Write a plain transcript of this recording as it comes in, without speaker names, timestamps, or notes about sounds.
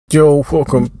Yo,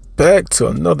 welcome back to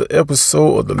another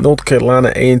episode of the North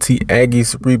Carolina A&T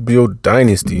Aggies Rebuild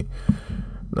Dynasty.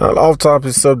 Now, off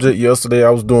topic subject, yesterday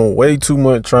I was doing way too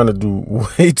much, trying to do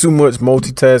way too much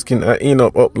multitasking. I ended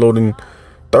up uploading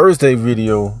Thursday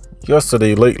video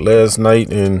yesterday late last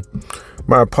night, and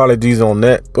my apologies on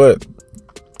that. But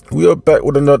we are back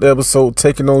with another episode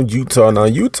taking on Utah. Now,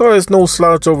 Utah is no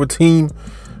slouch over team.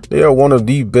 They are one of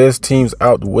the best teams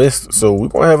out west, so we're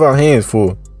going to have our hands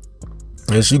full.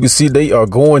 As you can see, they are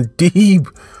going deep.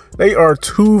 They are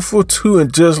 2 for 2,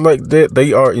 and just like that,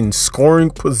 they are in scoring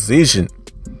position.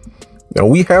 Now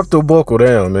we have to buckle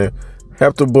down, man.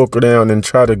 Have to buckle down and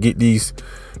try to get these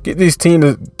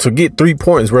teams to get 3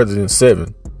 points rather than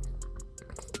 7.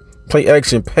 Play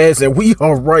action pass, and we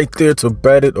are right there to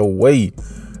bat it away.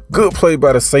 Good play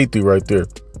by the safety right there.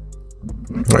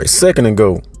 All right, 2nd and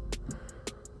goal.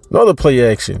 Another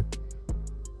play action.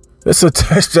 It's a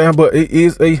touchdown, but it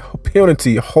is a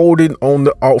penalty holding on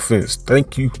the offense.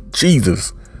 Thank you,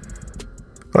 Jesus.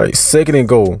 All right, 2nd and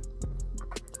goal.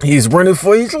 He's running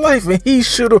for his life, and he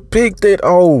should have picked that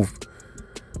off.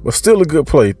 But still a good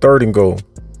play. 3rd and goal.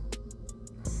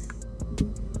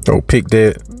 Oh, pick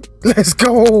that. Let's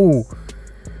go.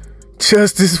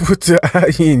 Justice with the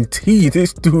INT.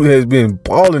 This dude has been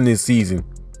balling this season.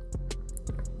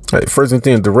 All right, 1st and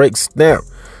 10, direct snap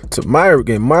to Myrick,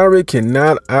 and Myrick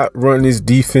cannot outrun this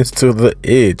defense to the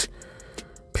edge.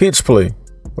 Pitch play.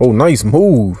 Oh, nice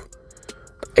move.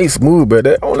 Nice move, but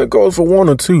that only goes for 1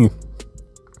 or 2.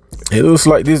 It looks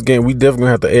like this game we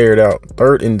definitely have to air it out.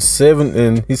 3rd and 7,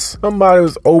 and somebody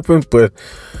was open, but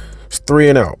it's 3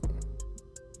 and out.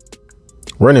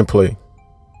 Running play.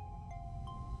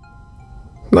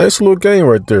 Nice little game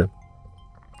right there.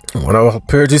 One of our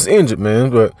pair just injured,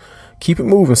 man, but keep it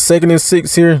moving. 2nd and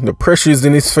 6 here. The pressure is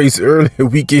in his face early.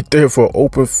 We get there for an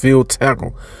open field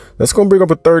tackle. That's going to bring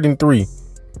up a 3rd and 3.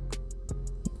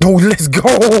 Oh, let's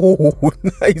go.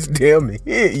 Nice damn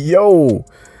hit. Yo.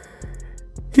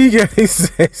 He got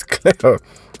his ass clapped.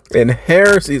 And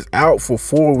Harris is out for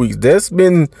 4 weeks. That's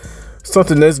been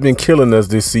something that's been killing us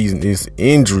this season is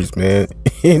injuries, man.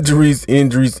 Injuries.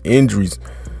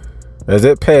 As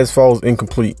that pass falls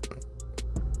incomplete.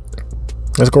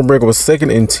 That's going to bring up a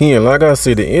 2nd and 10. Like I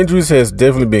said, the injuries has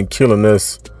definitely been killing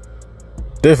us.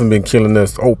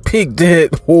 Oh, pick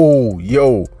that. Oh,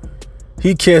 yo.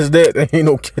 He catch that. There ain't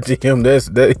no catching him.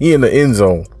 He in the end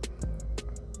zone.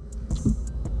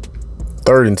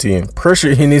 3rd and 10.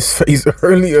 Pressure in his face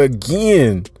early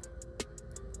again.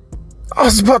 I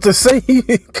was about to say he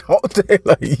caught that.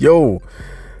 Like, yo.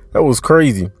 That was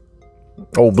crazy.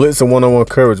 Oh, blitz and one-on-one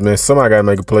coverage, man. Somebody got to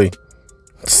make a play.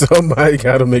 Somebody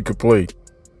got to make a play.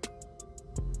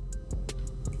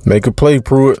 Make a play,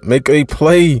 Pruitt. Make a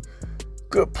play.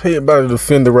 Good play by the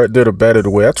defender right there to bat it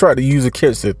away. I tried to use a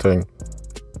catch that thing.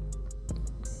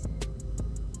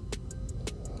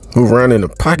 Move around in the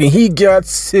pocket. He got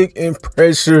sick and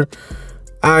pressure.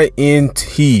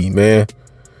 INT, man.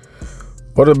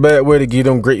 What a bad way to get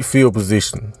him great field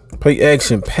position. Play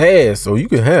action pass. So you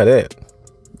can have that.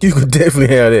 You can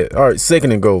definitely have that. All right,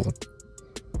 2nd and goal.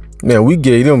 Man, we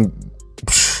gave them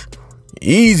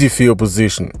easy field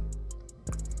position.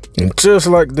 And just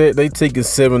like that, they take a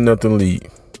 7-0 lead.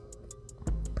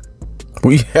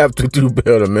 We have to do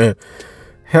better, man.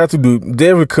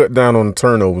 Definitely cut down on the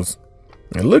turnovers.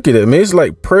 And look at it, man. It's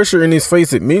like pressure in his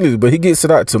face immediately, but he gets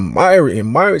it out to Myrick,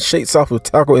 and Myrick shakes off the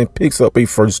tackle and picks up a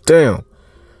 1st down.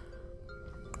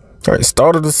 All right,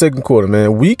 start of the 2nd quarter,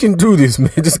 man. We can do this,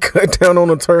 man. Just cut down on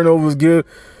the turnovers. Give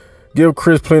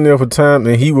Chris plenty of time,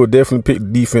 and he will definitely pick the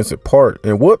defense apart.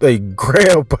 And what a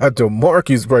grab by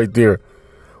Demarcus right there.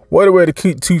 What a way to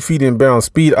keep 2 feet in bounds.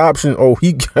 Speed option. Oh,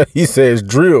 he got his ass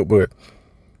drilled, but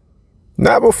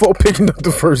not before picking up the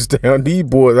 1st down. These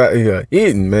boys out here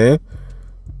hitting, man.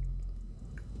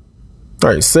 All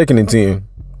right, 2nd and 10.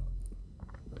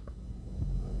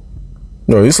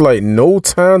 No, it's like no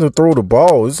time to throw the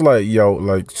ball. It's like, yo,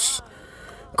 like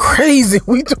crazy.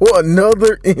 We throw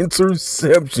another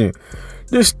interception.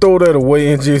 Just throw that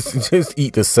away and just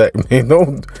eat the sack, man.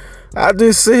 Don't. I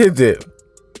just said that.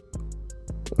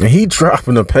 And he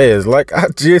dropping the pass. Like I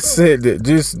just said that.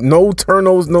 Just no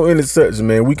turnovers, no interception,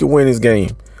 man. We can win this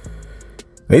game.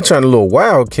 They trying a little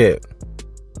wildcat.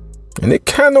 And it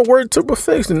kind of worked to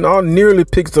perfection. All nearly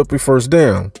picks up a 1st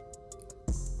down.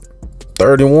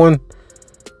 3rd and 1.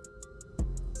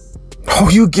 Oh,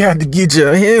 you got to get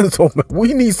your hands on it.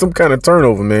 We need some kind of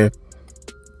turnover, man.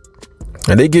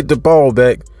 And they get the ball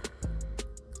back.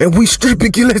 And we strip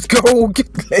it. Let's go.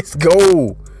 Let's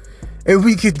go. And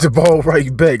we get the ball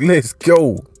right back. Let's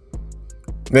go.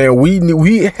 Man,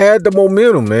 we had the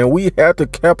momentum, man. We had to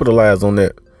capitalize on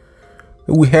that.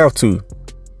 We have to.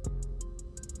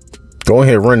 Go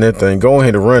ahead and run that thing. Go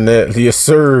ahead and run that. Yes,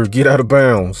 sir. Get out of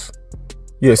bounds.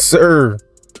 Yes, sir.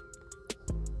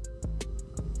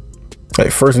 Hey,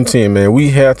 1st and 10, man. We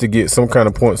have to get some kind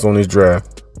of points on this drive.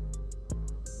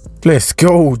 Let's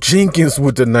go. Jenkins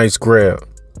with the nice grab.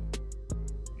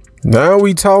 Now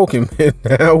we talking, man.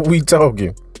 Now we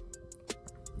talking.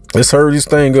 Let's hurry this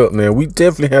thing up, man. We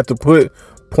definitely have to put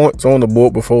points on the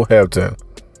board before halftime.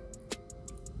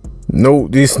 No,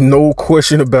 there's no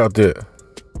question about that.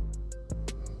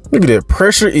 Look at that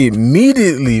pressure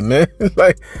immediately, man.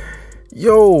 Like,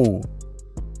 yo,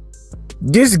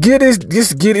 just get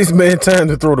this man time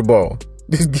to throw the ball.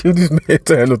 Just give this man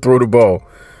time to throw the ball.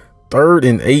 3rd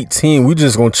and 18. We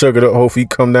just gonna chuck it up. Hopefully he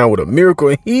come down with a miracle,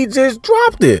 and he just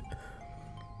dropped it.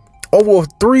 Over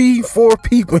 3-4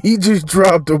 people, he just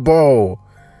dropped the ball.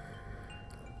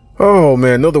 Oh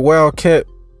man, another Wildcat.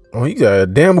 Oh, he got a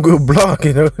damn good block,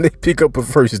 and they pick up a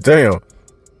 1st down.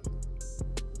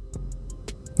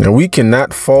 Now we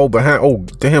cannot fall behind. Oh,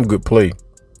 damn good play.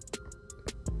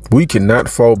 We cannot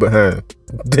fall behind.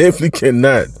 Definitely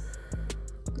cannot.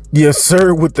 Yes,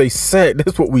 sir, with a sack.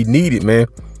 That's what we needed, man.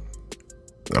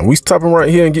 Now we stopping right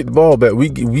here and get the ball back. We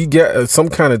got some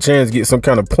kind of chance to get some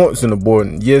kind of points on the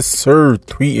board. Yes, sir.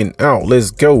 3 and out.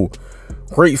 Let's go.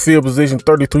 Great field position.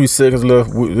 33 seconds left.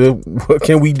 What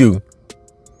can we do?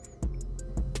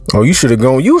 Oh, you should have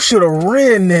gone. You should have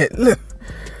ran that. Look,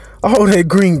 all that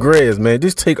green grass, man.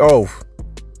 Just take off.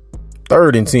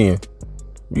 3rd and 10.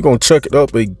 We gonna chuck it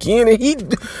up again, and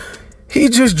he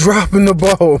just dropping the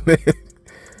ball, man.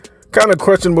 Kind of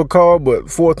questionable call, but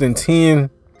 4th and 10.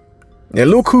 And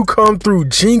look who come through.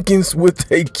 Jenkins with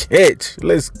a catch.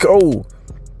 Let's go.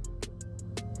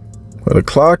 Well, the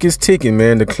clock is ticking,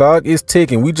 man. The clock is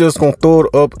ticking. We just gonna throw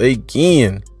it up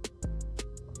again.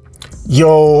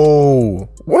 Yo,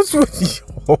 what's with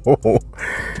yo?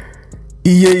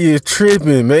 EA is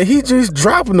tripping, man. He just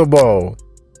dropping the ball.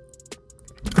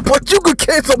 But you can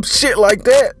catch some shit like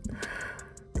that.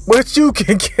 But you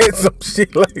can catch some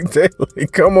shit like that.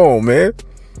 Like, come on, man.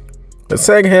 The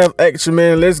second half action,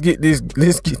 man. Let's get this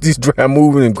drive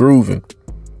moving and grooving.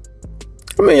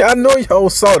 I mean, I know y'all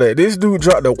saw that. This dude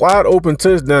dropped a wide open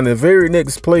touchdown. The very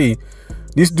next play,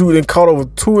 this dude then caught over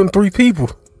 2 and 3 people.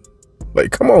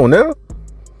 Like, come on now.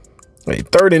 Like,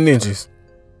 30 inches.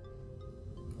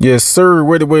 Yes, sir.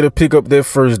 We're the way to pick up that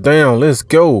 1st down. Let's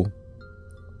go.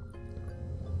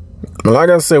 Like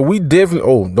I said, we definitely.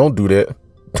 Oh, don't do that.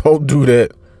 Don't do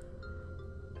that.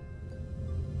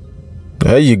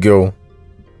 There you go.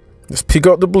 Just pick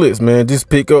up the blitz, man. Just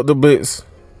pick up the blitz.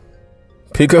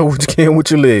 Pick up what you can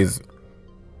with your legs.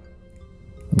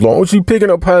 As long as you picking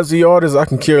up positive yardage, I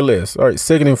can care less. All right,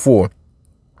 2nd and 4.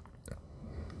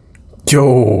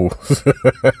 Yo.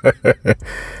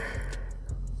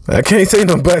 I can't say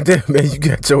nothing about that, man. You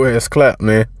got your ass clapped,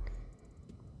 man.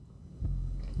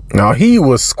 Now, he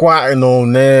was squatting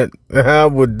on that. I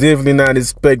was definitely not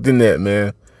expecting that,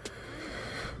 man.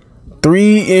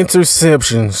 3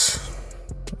 interceptions.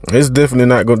 It's definitely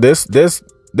not going.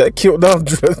 That killed our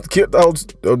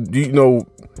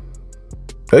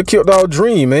that killed our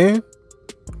dream, man.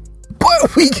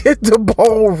 But we get the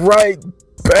ball right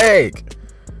back.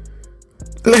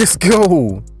 Let's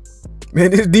go.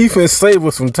 Man, this defense saves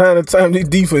us from time to time. This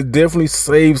defense definitely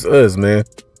saves us, man.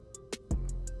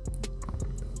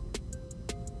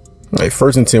 Like,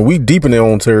 1st and 10. We deep in their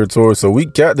own territory, so we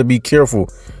got to be careful.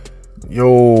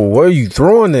 Yo, where are you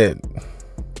throwing that?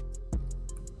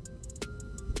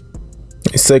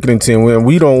 2nd and 10. Man,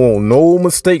 we don't want no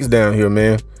mistakes down here,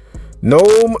 man. No.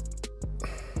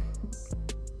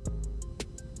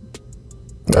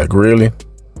 Like, really?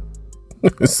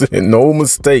 No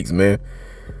mistakes, man.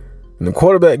 And the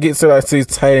quarterback gets it out to his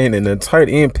tight end, and the tight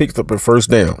end picks up a 1st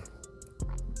down.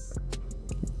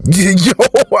 Yo,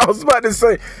 I was about to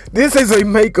say, this is a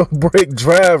make or break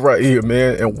drive right here,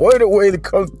 man. And what a way to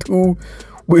come through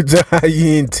with the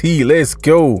INT. Let's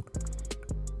go.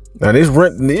 Now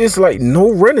it's like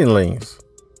no running lanes.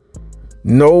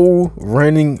 No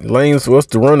running lanes for us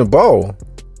to run the ball.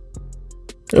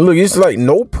 And look, it's like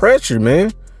no pressure,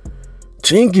 man.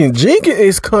 Jenkins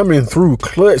is coming through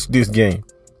clutch this game.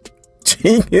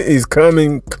 Jenkins is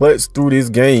coming clutch through this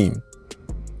game.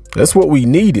 That's what we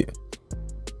needed.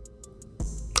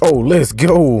 Oh, let's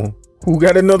go. Who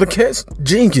got another catch?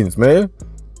 Jenkins, man.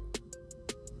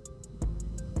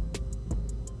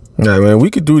 All right, man, we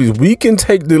could do this. We can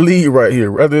take the lead right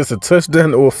here, whether it's a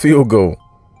touchdown or a field goal.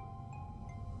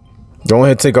 Go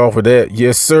ahead and take off with that.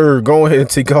 Yes, sir. Go ahead and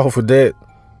take off with that.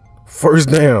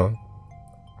 1st down.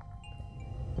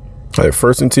 All right,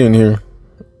 1st and 10 here.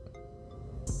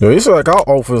 Yo, it's like our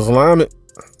offensive alignment.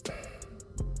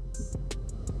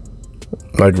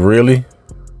 Like, really?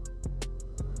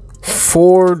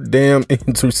 4 damn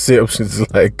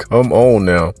interceptions. Like, come on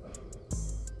now.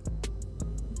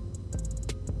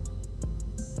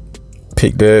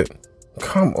 Pick that.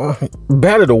 Come on.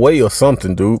 Bat it away or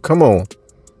something, dude. Come on.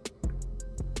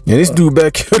 And this dude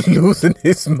back here losing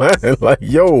his mind. Like,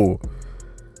 yo.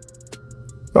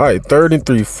 All right, 3rd and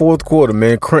 3, 4th quarter,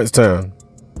 man. Crunch time.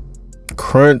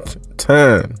 Crunch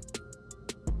time.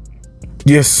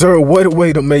 Yes, sir. What a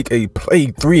way to make a play.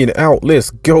 3 and out.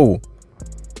 Let's go. All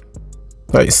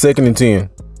right, 2nd and 10.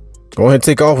 Go ahead and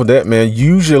take off of that, man.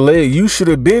 Use your leg. You should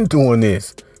have been doing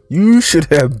this. You should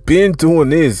have been doing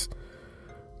this.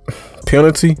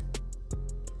 Penalty.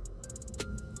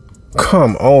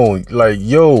 Come on. Like,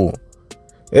 yo.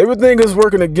 Everything is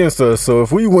working against us. So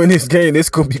if we win this game, it's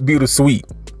going to be bittersweet.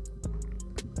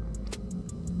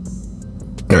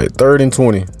 All right, 3rd and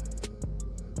 20.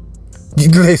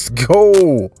 Let's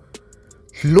go.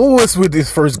 Lewis with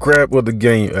his first grab of the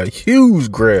game. A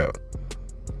huge grab.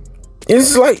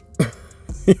 It's like,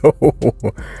 yo,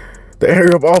 the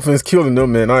area of offense killing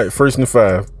them, man. All right, 1st and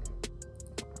 5.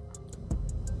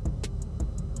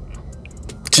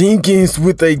 Jenkins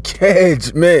with a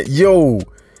catch, man. Yo,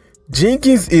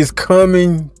 Jenkins is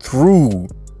coming through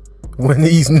when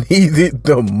he's needed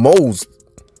the most.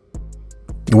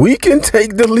 We can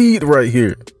take the lead right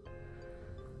here.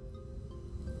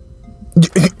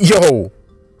 Yo,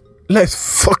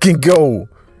 let's fucking go.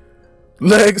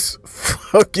 Let's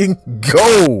fucking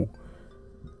go.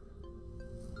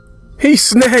 He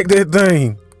snagged that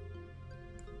thing.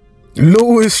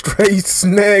 Lewis straight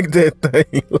snagged that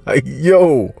thing. Like,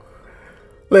 yo,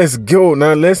 let's go.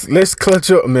 Now let's clutch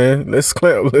up, man. Let's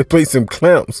clamp. Let's play some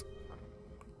clamps.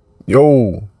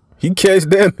 Yo, he catch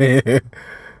that, man.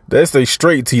 That's a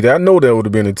straight TD. I know that would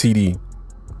have been a TD.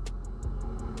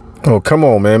 Oh, come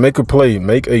on, man. Make a play.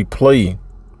 Make a play.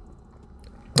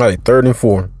 All right, 3rd and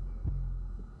 4.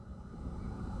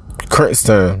 Crunch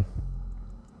time.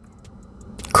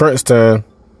 Crunch time.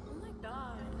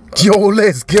 Yo,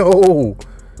 let's go.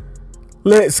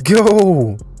 Let's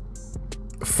go.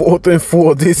 4th and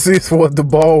 4. This is for the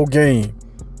ball game.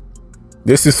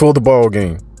 This is for the ball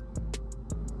game.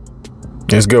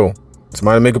 Let's go.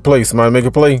 Somebody make a play. Somebody make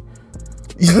a play.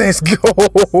 Let's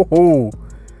go.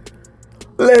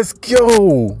 Let's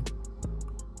go.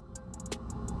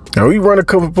 Now we run a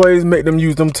couple plays, make them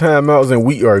use them timeouts, and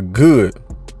we are good.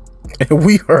 And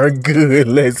we are good.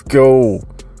 Let's go.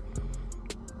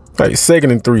 All right,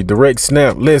 2nd and 3. Direct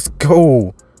snap. Let's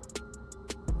go.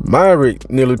 Myrick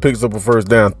nearly picks up a first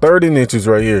down. 30 inches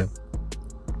right here.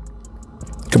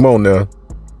 Come on now.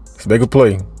 Let's make a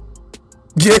play.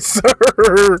 Yes,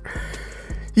 sir.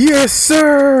 Yes,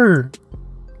 sir.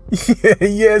 Yeah,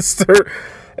 yes, sir.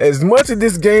 As much as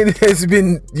this game has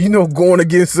been, going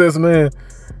against us, man,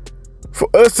 for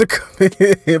us to come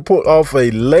in and pull off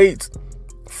a late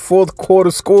 4th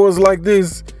quarter scores like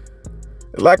this,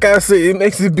 like I said, it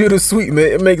makes it bittersweet,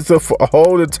 man. It makes up for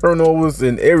all the turnovers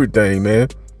and everything, man.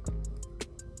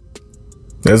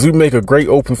 As we make a great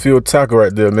open field tackle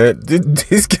right there, man.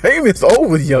 This game is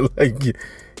over, yo. Like,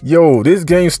 yo, this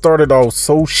game started off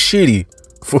so shitty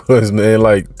for us, man.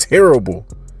 Like, terrible.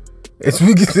 As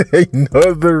we get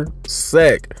another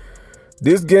sack.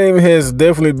 This game has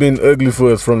definitely been ugly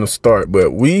for us from the start,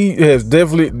 but we have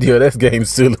definitely, that's game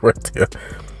silly right there.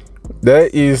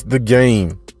 That is the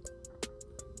game.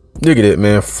 Look at that,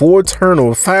 man. 4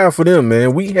 turnovers, 5 for them,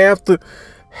 man. We have to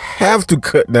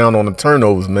cut down on the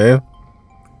turnovers, man.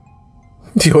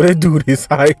 Yo, that dude is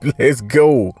hype. Let's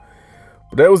go.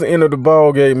 But that was the end of the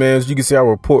ball game, man. As you can see, our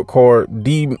report card: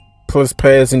 D plus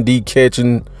passing, D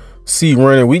catching, C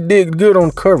running. We did good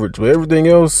on coverage, but everything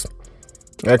else,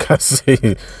 like I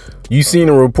said, you seen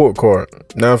the report card.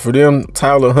 Now for them,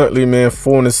 Tyler Huntley, man,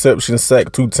 4 interceptions,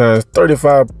 sacked 2 times,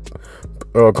 35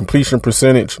 completion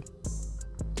percentage.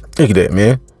 Look at that,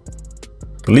 man.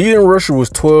 The leading rusher was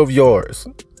 12 yards.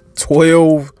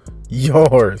 12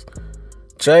 yards.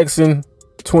 Jackson,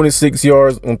 26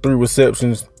 yards on 3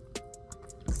 receptions.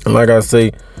 And like I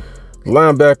say,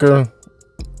 linebacker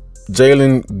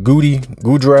Jalen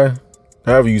Goodry,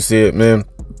 however you say it, man,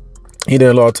 he did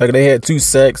a lot of tackle. They had 2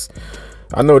 sacks.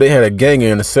 I know they had a gang of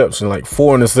interception, like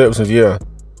 4 interceptions. Yeah,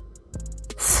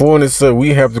 4 interceptions. We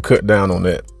have to cut down on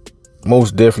that.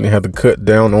 Most definitely have to cut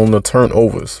down on the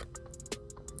turnovers.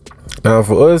 Now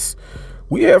for us,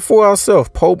 we had 4 ourselves.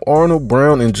 Pope, Arnold,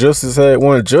 Brown, and Justice had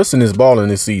 1. Justin is balling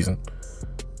this season.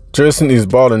 Justin is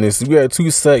balling this. We had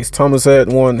 2 sacks. Thomas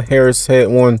had 1. Harris had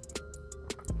 1.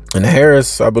 And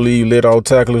Harris, I believe, led all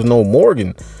tacklers. No,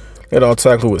 Morgan led all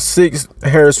tacklers with 6.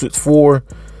 Harris with 4.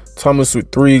 Thomas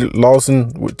with 3.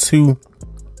 Lawson with 2.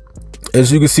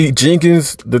 As you can see,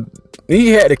 Jenkins, he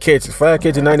had to catch it. 5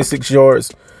 catches, 96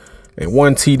 yards, and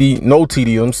 1 TD. No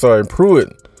TD, I'm sorry.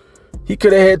 Pruitt, he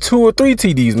could have had 2 or 3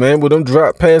 TDs, man. But them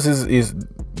drop passes,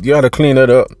 you got to clean that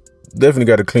up. Definitely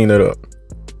got to clean that up.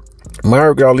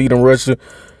 Myrick, our leading rusher,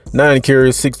 9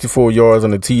 carries, 64 yards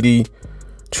on the TD.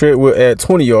 Treadwell at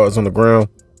 20 yards on the ground.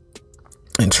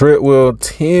 And Treadwell,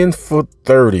 10 for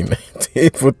 30, man. 10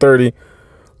 for 30.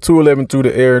 211 through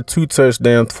the air, 2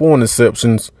 touchdowns, 4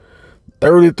 interceptions,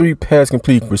 33 pass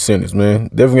completion percentage, man.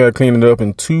 Definitely got to clean it up,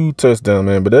 and 2 touchdowns,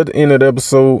 man. But at the end of the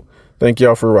episode, thank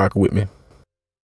y'all for rocking with me.